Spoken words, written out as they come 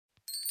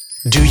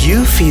Do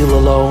you feel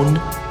alone?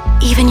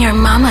 Even your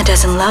mama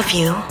doesn't love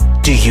you.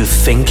 Do you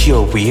think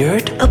you're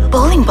weird? A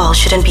bowling ball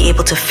shouldn't be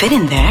able to fit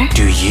in there.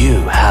 Do you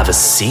have a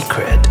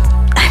secret?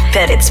 I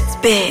bet it's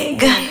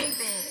big.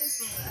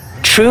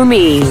 True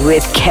Me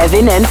with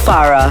Kevin and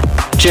Farah.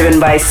 Driven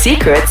by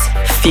secrets,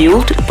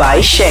 fueled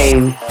by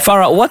shame.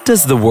 Farah, what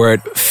does the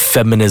word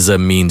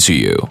feminism mean to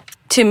you?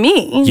 To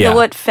me, Yeah. the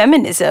word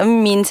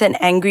feminism means an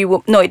angry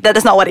woman. No, that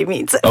is not what it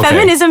means. Okay.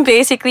 Feminism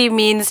basically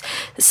means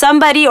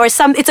somebody or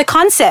some. It's a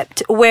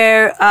concept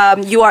where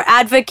you are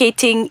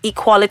advocating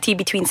equality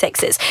between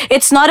sexes.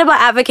 It's not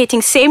about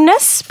advocating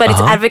sameness, but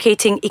it's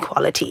advocating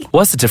equality.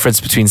 What's the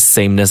difference between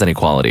sameness and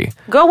equality?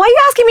 Girl, why are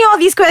you asking me all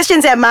these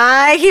questions? Am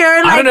I here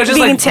I don't know, just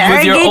being like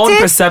with your own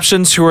interrogated?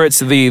 perception towards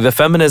the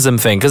feminism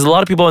thing. Because a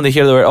lot of people when they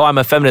hear the word, oh, I'm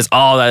a feminist,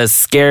 oh, that is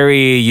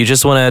scary. You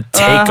just want to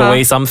take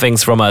away some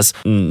things from us.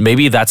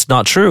 Maybe that's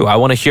not true. I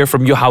want to hear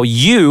from you how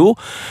you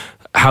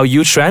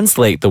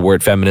translate the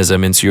word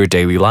feminism into your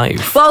daily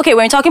life. Well, okay,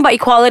 when we're talking about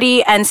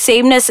equality and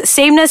sameness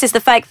is the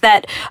fact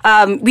that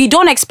we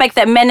don't expect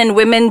that men and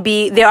women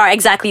they are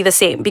exactly the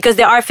same because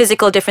there are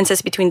physical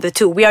differences between the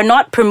two. We are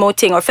not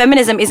promoting, or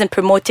feminism isn't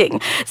promoting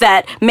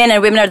that men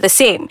and women are the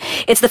same.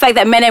 It's the fact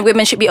that men and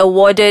women should be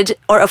awarded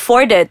or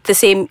afforded the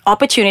same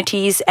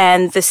opportunities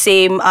and the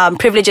same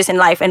privileges in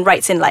life and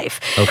rights in life.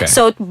 Okay.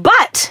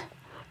 But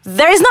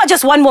there is not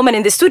just one woman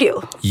in the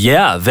studio.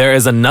 Yeah, there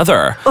is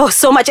another. Oh,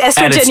 so much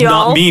estrogen, And it's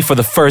y'all. not me for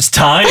the first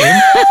time.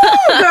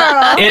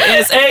 Girl. It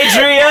is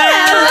Adrian!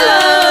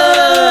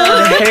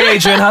 Hey,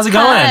 Adrian, how's it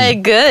going? Hi,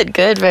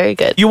 good, very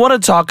good. You want to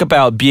talk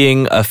about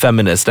being a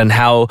feminist and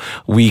how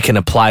we can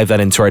apply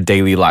that into our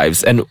daily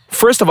lives. And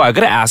first of all, I'm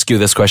going to ask you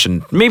this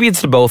question. Maybe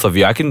it's to both of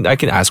you. I can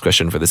ask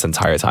question for this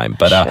entire time.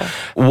 But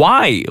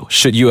why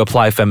should you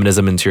apply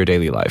feminism into your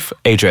daily life?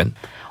 Adrian.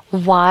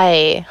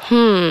 Why?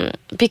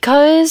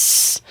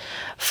 Because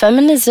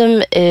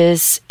feminism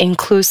is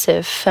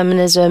inclusive.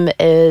 Feminism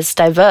is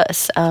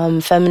diverse.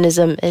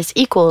 Feminism is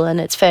equal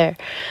and it's fair.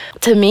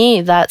 To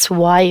me, that's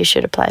why you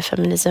should apply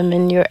feminism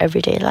in your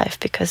everyday life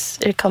because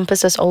it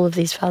encompasses all of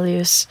these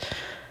values.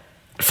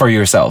 For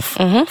yourself,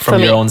 from For your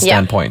me. own Yeah,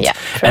 standpoint. yeah,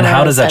 from And my how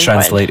own does that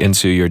standpoint. translate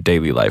into your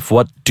daily life?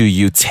 What do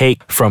you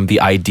take from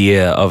the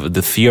idea of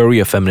the theory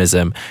of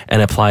feminism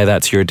and apply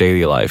that to your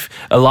daily life?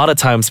 A lot of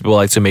times people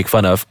like to make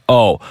fun of,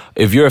 oh,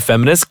 if you're a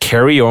feminist,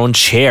 carry your own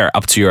chair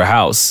up to your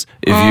house.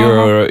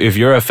 If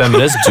you're a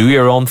feminist, do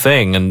your own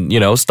thing and,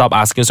 stop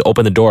asking us to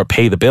open the door,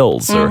 pay the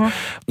bills. Or,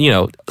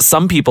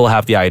 some people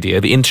have the idea.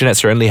 The internet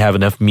certainly have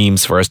enough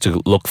memes for us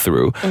to look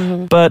through.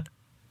 But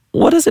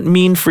what does it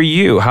mean for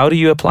you? How do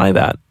you apply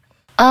that?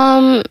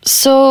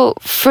 So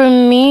for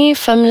me,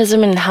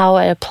 feminism and how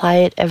I apply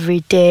it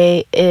every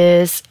day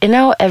is in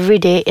my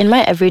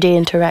everyday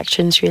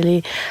interactions,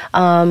 really,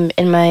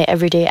 in my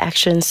everyday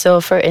actions.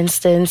 So for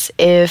instance,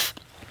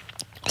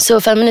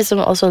 feminism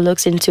also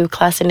looks into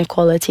class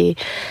inequality,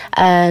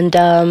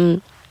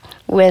 and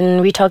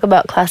when we talk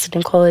about class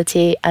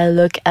inequality, I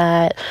look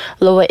at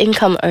lower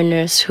income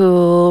earners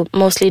who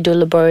mostly do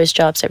laborious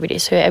jobs every day.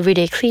 So your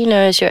everyday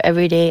cleaners, your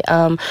everyday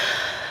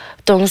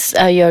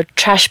your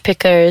trash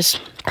pickers,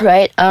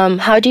 right?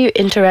 How do you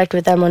interact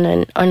with them on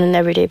an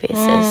everyday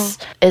basis?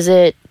 Is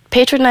it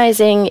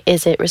patronizing?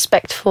 Is it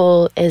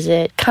respectful? Is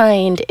it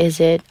kind? Is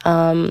it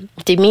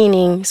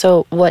demeaning?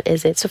 So what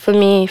is it? So for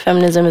me,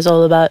 feminism is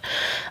all about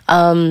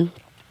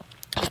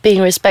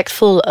being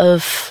respectful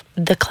of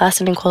the class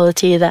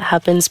inequality that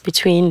happens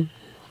between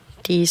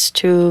these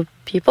two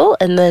people,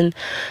 and then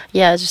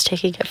just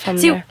taking it from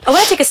there. I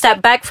want to take a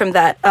step back from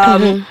that.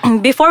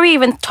 Before we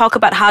even talk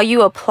about how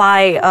you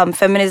apply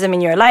feminism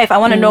in your life, I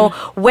want to know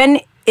when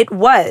it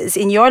was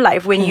in your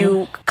life when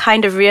you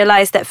kind of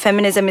realized that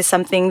feminism is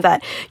something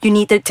that you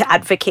needed to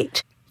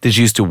advocate. Did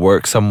you used to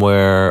work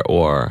somewhere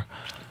or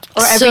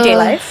Everyday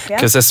life? Yeah?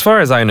 Because as far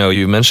as I know,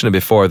 you mentioned it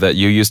before that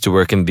you used to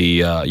work in the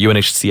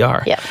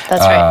UNHCR. Yeah,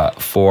 that's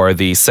right. For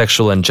the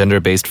sexual and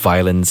gender-based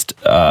violence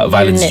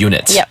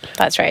unit. Yep,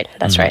 that's right.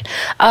 That's right.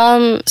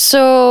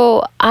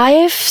 So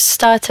I've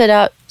started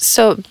out.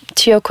 So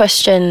to your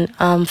question,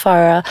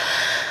 Farah,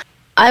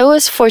 I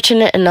was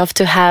fortunate enough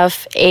to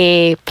have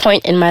a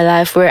point in my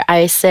life where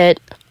I said,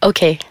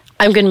 okay,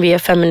 I'm going to be a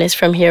feminist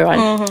from here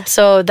on.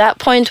 So that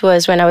point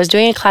was when I was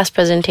doing a class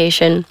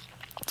presentation,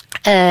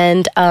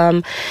 and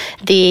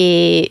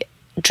the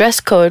dress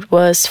code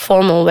was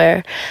formal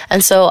wear.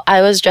 And so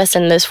I was dressed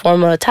in this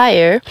formal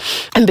attire.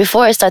 And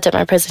before I started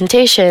my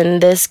presentation,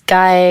 this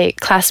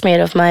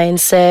classmate of mine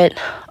said,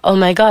 oh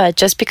my God,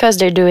 just because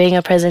they're doing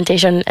a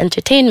presentation on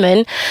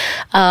entertainment,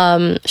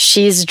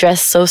 she's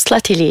dressed so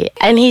sluttily.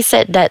 And he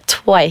said that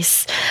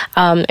twice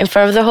in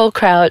front of the whole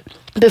crowd.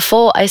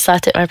 Before I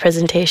started my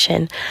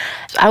presentation,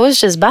 I was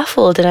just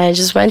baffled, and I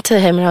just went to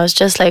him and I was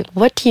just like,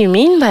 what do you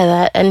mean by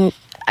that? And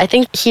I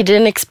think he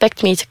didn't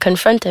expect me to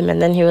confront him,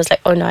 and then he was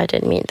like, oh no, I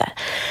didn't mean that.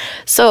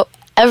 So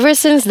ever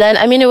since then,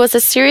 it was a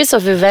series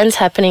of events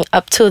happening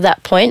up to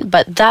that point,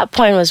 but that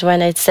point was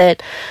when I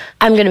said,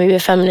 I'm going to be a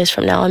feminist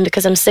from now on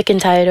because I'm sick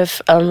and tired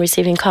of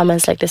receiving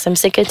comments like this. I'm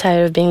sick and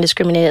tired of being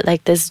discriminated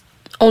like this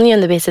only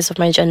on the basis of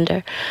my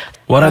gender.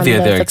 What are the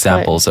That's other the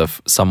examples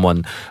of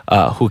someone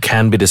who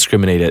can be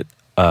discriminated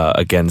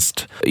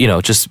against,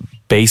 just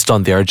based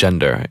on their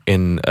gender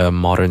in a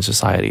modern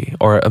society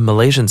or a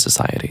Malaysian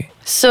society?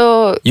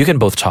 So, You can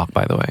both talk,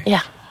 by the way.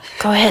 yeah.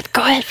 Go ahead,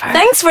 Farah.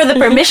 Thanks for the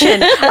permission.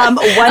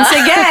 Once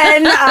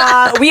again,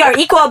 we are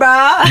equal,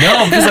 brah.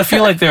 No, because I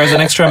feel like there's an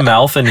extra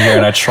mouth in here,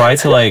 and I try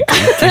to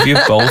give you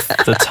both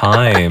the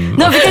time.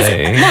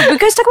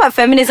 Because talk about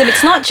feminism,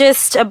 it's not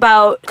just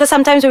about, because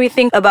sometimes when we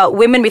think about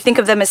women, we think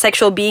of them as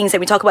sexual beings and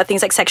we talk about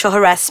things like sexual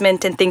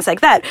harassment and things like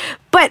that.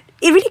 But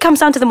it really comes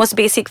down to the most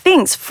basic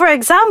things. For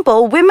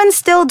example, women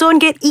still don't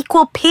get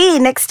equal pay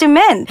next to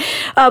men.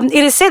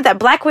 It is said that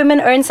black women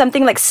earn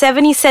something like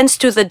 70 cents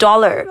to the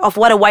dollar of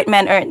what a white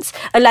man earns.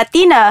 A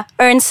Latina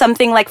earns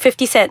something like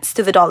 50 cents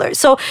to the dollar.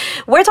 So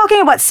we're talking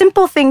about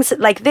simple things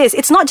like this.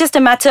 It's not just a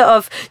matter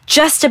of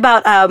just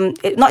about,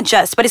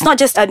 but it's not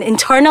just an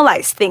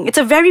internalized thing. It's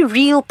a very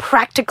real,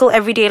 practical,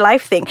 everyday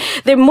life thing.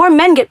 More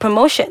men get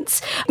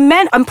promotions.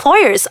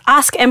 Employers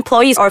ask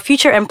employees or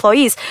future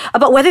employees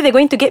about whether they're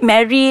going to get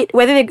married,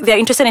 whether they're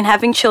interested in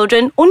having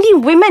children. Only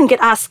women get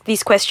asked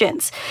these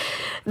questions.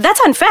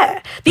 That's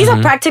unfair. These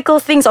are practical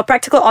things or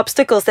practical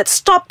obstacles that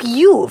stop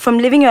you from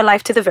living your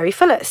life to the very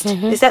fullest.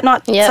 Is that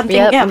not something?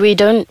 Yeah, we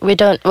don't.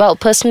 Well,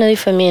 personally,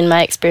 for me, in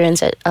my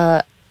experience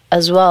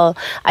as well,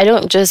 I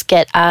don't just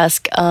get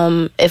asked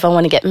if I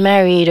want to get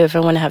married or if I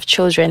want to have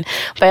children,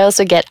 but I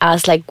also get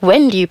asked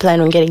when do you plan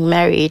on getting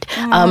married?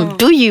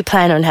 Do you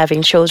plan on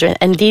having children?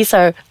 And these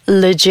are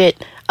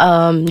legit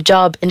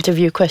job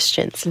interview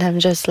questions, and I'm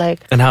just like,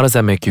 And how does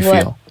that make you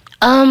feel?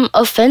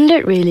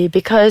 Offended really,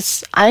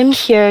 because I'm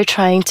here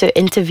trying to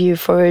interview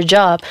for a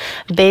job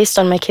based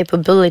on my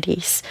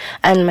capabilities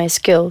and my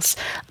skills.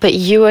 But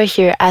you are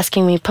here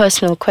asking me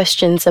personal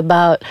questions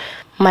about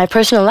my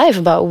personal life,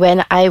 about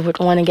when I would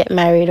want to get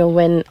married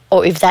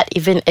or if that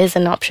even is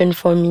an option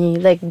for me.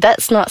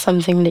 That's not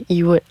something that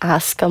you would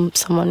ask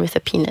someone with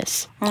a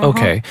penis.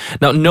 Okay.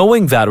 Now,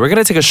 knowing that, we're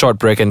going to take a short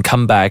break and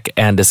come back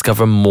and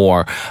discover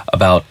more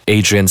about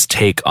Adrian's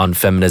take on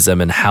feminism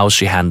and how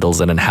she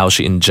handles it and how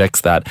she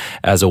injects that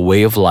as a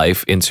way of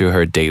life into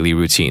her daily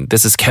routine.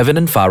 This is Kevin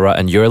and Farah,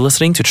 and you're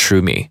listening to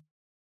True Me.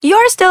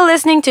 You're still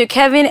listening to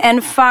Kevin and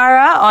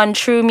Farah on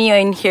True Me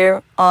in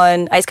here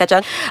on Ais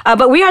Kacang.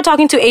 But we are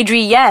talking to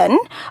Adrienne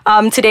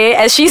today,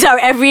 as she's our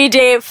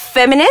everyday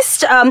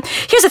feminist.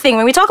 Here's the thing.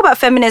 When we talk about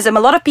feminism, a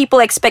lot of people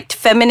expect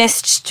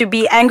feminists to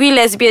be angry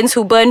lesbians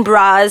who burn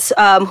bras,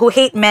 who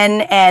hate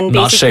men and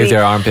Not basically shave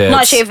their armpits.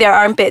 Not shave their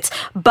armpits.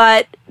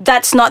 But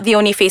that's not the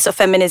only face of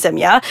feminism,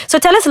 yeah? So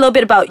tell us a little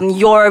bit about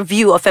your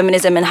view of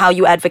feminism and how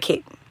you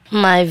advocate.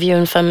 My view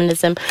on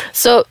feminism.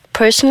 So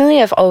personally,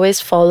 I've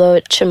always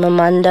followed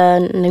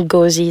Chimamanda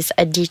Ngozi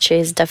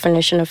Adichie's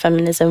definition of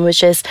feminism,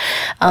 which is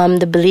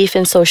the belief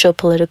in social,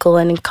 political,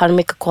 and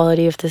economic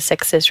equality of the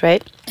sexes,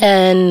 right?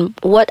 And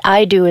what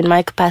I do in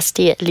my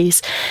capacity, at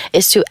least,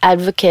 is to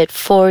advocate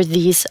for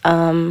these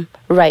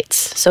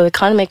rights. So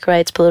economic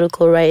rights,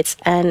 political rights,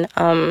 and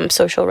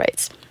social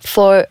rights.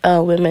 For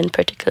women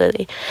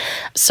particularly.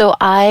 So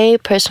I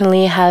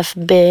personally have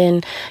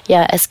been,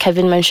 as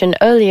Kevin mentioned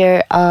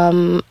earlier,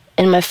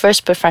 in my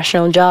first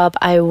professional job,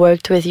 I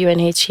worked with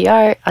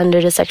UNHCR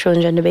under the Sexual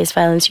and Gender-Based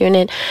Violence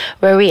Unit,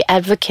 where we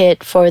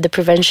advocate for the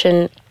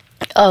prevention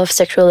of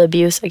sexual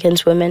abuse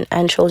against women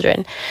and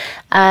children.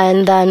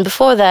 And then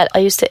before that, I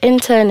used to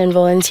intern and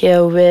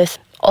volunteer with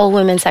All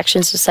Women's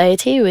Action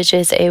Society, which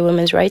is a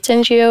women's rights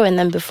NGO, and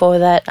then before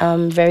that,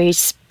 very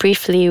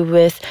briefly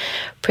with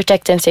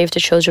Protect and Save the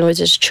Children, which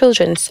is a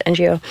children's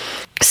NGO.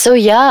 So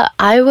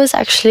I was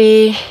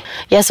actually,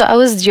 so I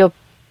was your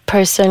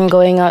person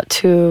going out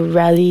to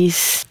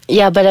rallies.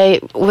 But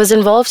I was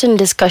involved in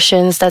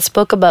discussions that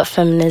spoke about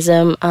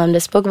feminism, and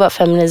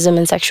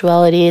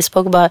sexuality,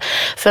 spoke about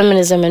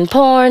feminism in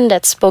porn,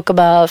 that spoke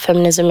about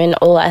feminism in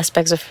all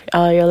aspects of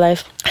your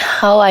life.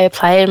 How I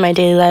apply it in my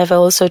daily life, I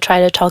also try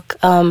to talk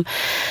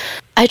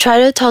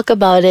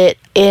about it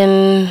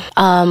in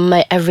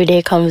my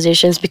everyday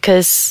conversations,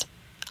 because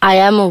I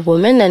am a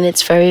woman and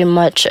it's very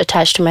much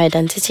attached to my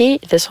identity,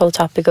 this whole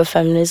topic of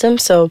feminism.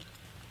 So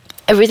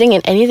everything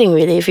and anything,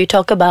 really. If you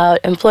talk about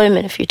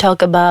employment, if you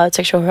talk about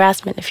sexual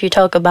harassment, if you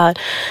talk about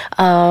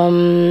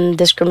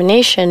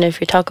discrimination, if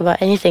you talk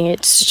about anything,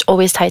 it's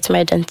always tied to my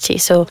identity.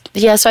 So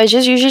I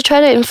just usually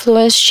try to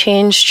influence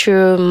change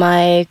through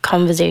my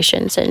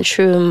conversations and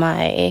through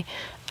my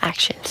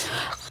actions.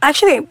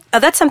 Actually,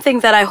 that's something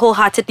that I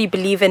wholeheartedly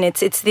believe in.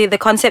 It's the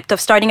concept of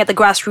starting at the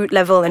grassroots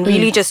level and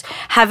really just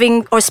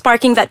having or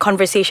sparking that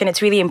conversation.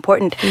 It's really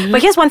important.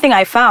 But here's one thing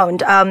I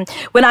found.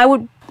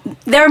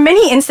 There are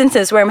many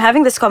instances where I'm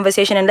having this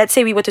conversation, and let's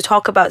say we were to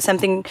talk about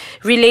something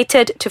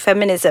related to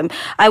feminism,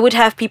 I would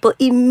have people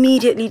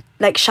immediately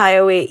like shy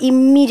away.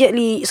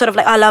 Immediately sort of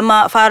like,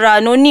 alamak,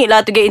 Farah, no need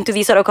lah to get into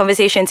these sort of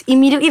conversations.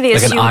 Immediately they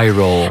Like assume... an eye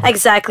roll.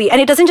 Exactly. And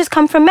it doesn't just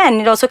come from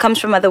men, it also comes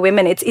from other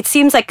women. It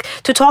seems like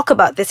to talk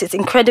about this,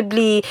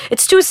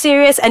 it's too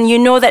serious, and you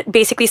know that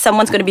basically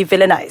someone's going to be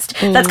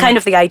villainized. That's kind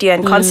of the idea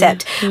and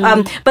concept.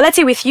 But let's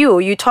say with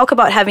you talk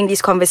about having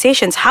these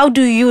conversations. How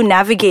do you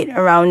navigate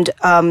around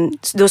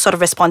those sort of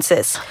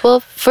responses?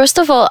 Well, first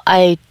of all,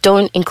 I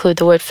don't include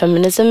the word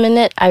feminism in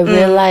it. I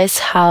realize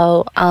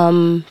how,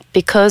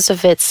 because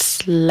of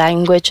its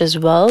language as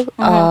well,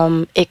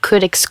 it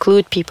could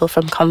exclude people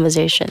from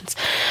conversations.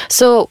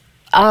 So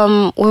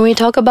when we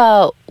talk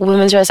about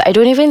women's rights, I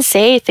don't even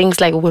say things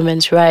like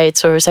women's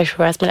rights or sexual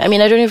harassment. I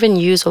mean, I don't even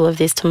use all of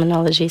these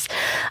terminologies.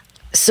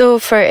 So,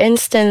 for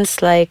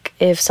instance, like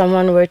if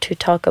someone were to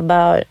talk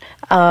about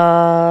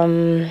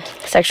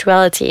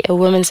sexuality, a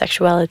woman's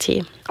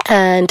sexuality,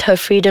 and her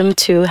freedom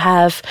to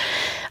have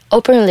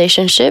open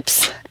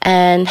relationships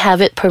and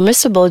have it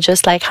permissible,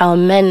 just like how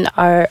men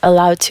are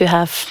allowed to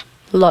have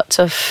lots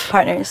of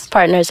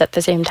partners at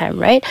the same time,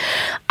 right?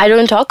 I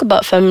don't talk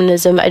about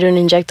feminism. I don't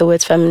inject the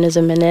words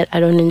feminism in it. I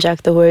don't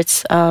inject the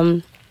words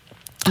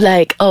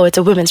like, oh, it's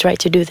a woman's right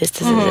to do this,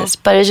 this.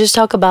 But I just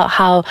talk about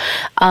how,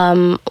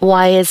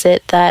 why is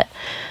it that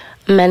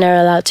men are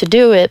allowed to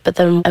do it, but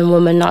then and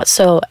women not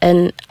so?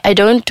 And I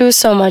don't do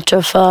so much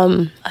of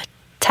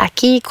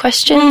tacky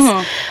questions.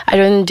 I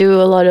don't do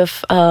a lot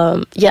of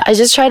I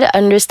just try to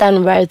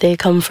understand where they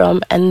come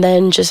from and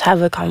then just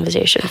have a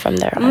conversation from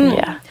there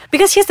on.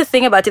 Because here's the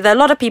thing about it, there are a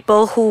lot of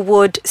people who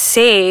would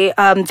say,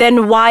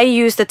 then why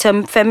use the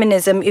term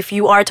feminism if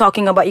you are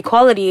talking about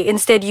equality?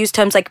 Instead use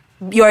terms like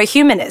you're a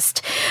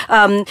humanist.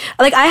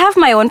 Like I have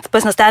my own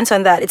personal stance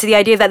on that. It's the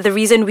idea that the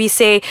reason we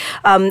say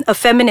a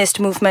feminist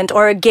movement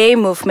or a gay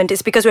movement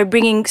is because we're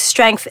bringing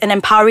strength and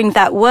empowering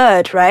that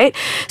word, right?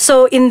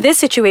 So in this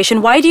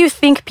situation, why do you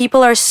think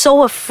people are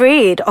so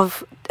afraid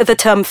of the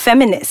term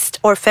feminist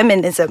or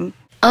feminism?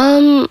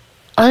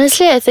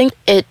 Honestly, I think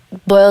it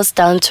boils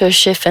down to a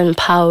shift in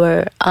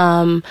power.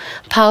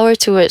 Power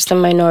towards the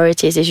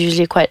minorities is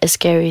usually quite a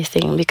scary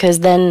thing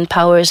because then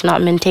power is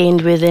not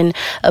maintained within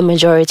a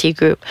majority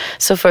group.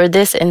 So for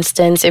this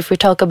instance, if we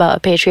talk about a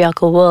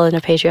patriarchal world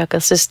and a patriarchal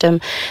system,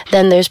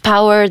 then there's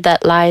power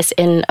that lies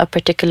in a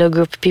particular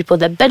group of people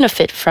that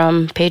benefit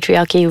from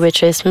patriarchy,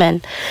 which is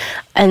men.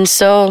 And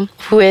so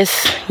with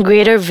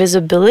greater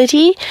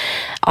visibility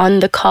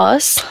on the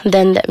cause,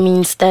 then that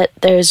means that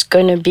there's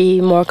going to be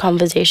more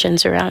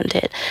conversations around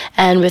it.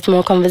 And with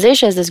more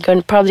conversations, there's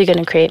probably going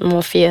to create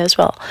more fear as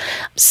well.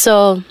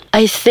 So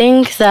I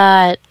think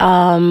that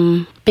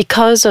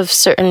because of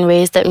certain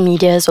ways that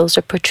media has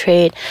also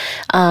portrayed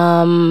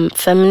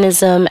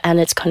feminism and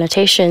its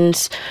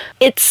connotations,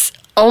 it's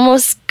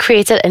almost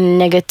created a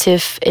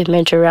negative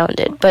image around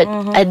it. But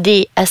at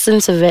the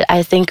essence of it,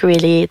 I think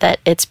really that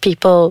it's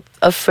people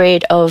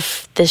afraid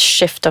of this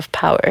shift of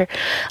power,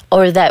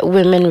 or that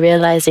women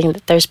realizing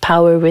that there's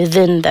power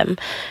within them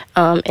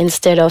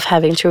instead of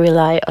having to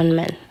rely on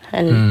men.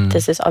 And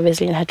this is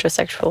obviously in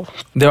heterosexual.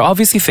 There are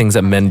obviously things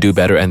that men do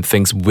better and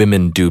things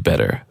women do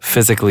better,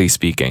 physically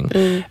speaking.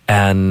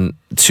 And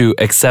to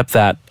accept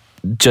that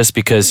just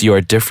because you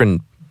are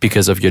different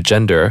because of your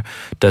gender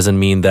doesn't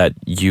mean that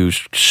you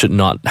should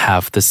not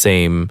have the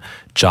same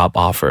job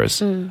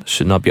offers,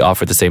 should not be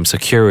offered the same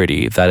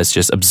security. That is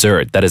just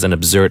absurd. That is an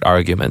absurd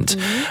argument.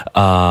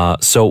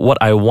 So what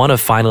I want to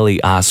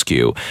finally ask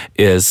you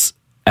is,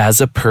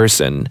 as a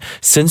person,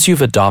 since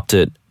you've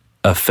adopted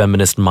a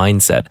feminist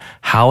mindset,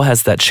 how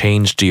has that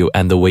changed you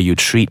and the way you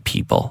treat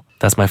people?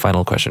 That's my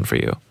final question for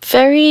you.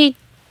 Very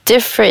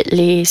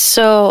differently.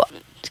 So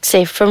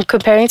say from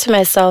comparing to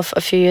myself a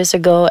few years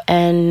ago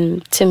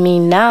and to me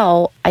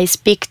now, I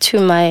speak to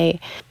my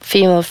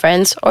female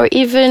friends or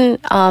even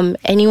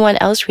anyone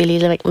else really,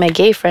 like my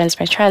gay friends,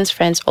 my trans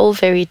friends, all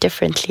very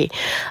differently.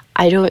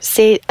 I don't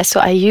say, so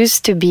I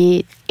used to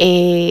be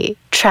a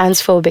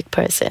transphobic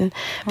person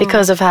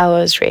because of how I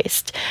was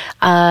raised.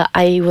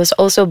 I was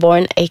also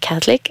born a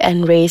Catholic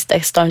and raised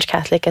a staunch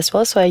Catholic as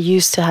well, so I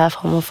used to have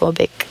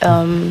homophobic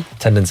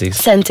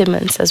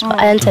sentiments as well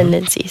and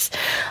tendencies.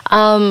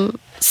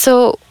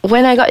 So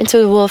when I got into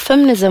the world of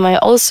feminism, I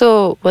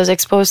also was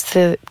exposed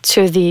to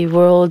the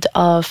world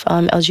of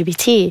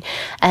LGBT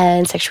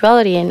and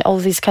sexuality and all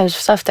these kinds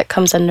of stuff that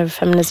comes under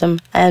feminism.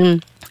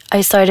 And I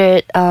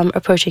started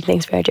approaching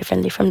things very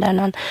differently from then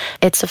on.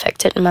 It's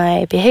affected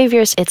my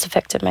behaviors. It's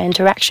affected my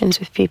interactions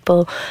with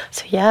people.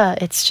 So yeah,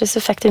 it's just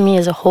affected me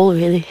as a whole,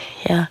 really.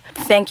 Yeah.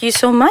 Thank you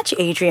so much,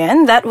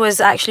 Adrian. That was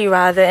actually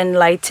rather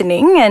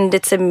enlightening and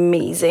it's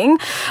amazing.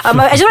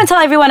 I just want to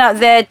tell everyone out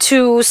there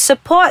to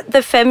support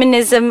the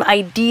feminism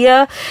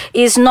idea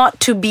is not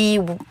to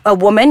be a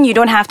woman. You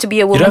don't have to be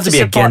a woman. You don't have to be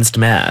support. Against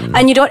man.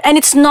 And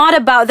it's not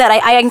about that.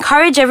 I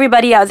encourage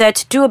everybody out there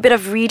to do a bit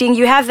of reading.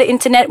 You have the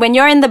internet. When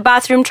you're in the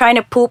bathroom, bathroom trying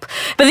to poop.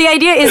 But the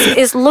idea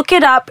is look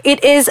it up.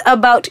 It is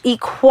about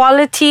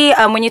equality.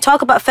 When you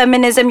talk about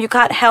feminism, you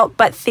can't help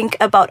but think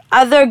about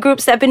other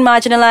groups that have been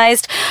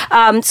marginalized.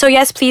 So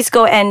yes, please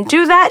go and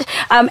do that.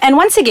 And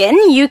once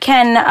again, you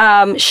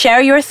can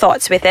share your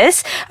thoughts with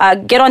us.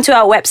 Get onto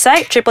our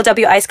website,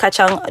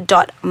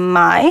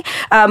 www.aiskacang.my.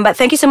 But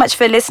thank you so much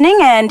for listening.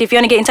 And if you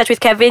want to get in touch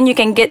with Kevin, you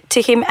can get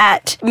to him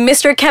at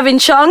Mr. Kevin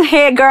Chong.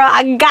 Hey girl,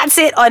 I got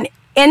it on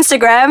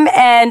Instagram,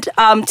 and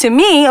to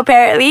me,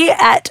 apparently,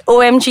 at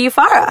OMG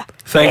Farah.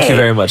 Thank you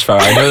very much,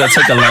 Farah. I know that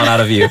took a lot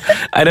out of you.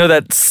 I know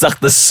that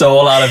sucked the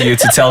soul out of you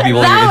to tell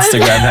people your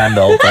Instagram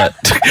handle, but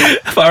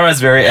Farah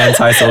is very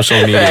anti-social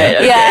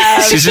media.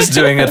 Yeah. She's just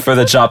doing it for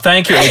the job.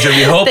 Thank you, Adrian.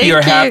 We hope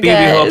you're happy.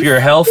 guys. We hope you're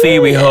healthy.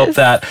 We hope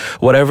that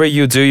whatever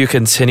you do, you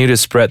continue to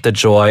spread the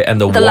joy and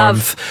the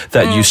warmth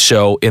that you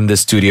show in the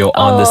studio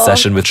on this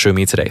session with True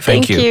Me today.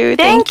 Thank you.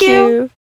 Thank you.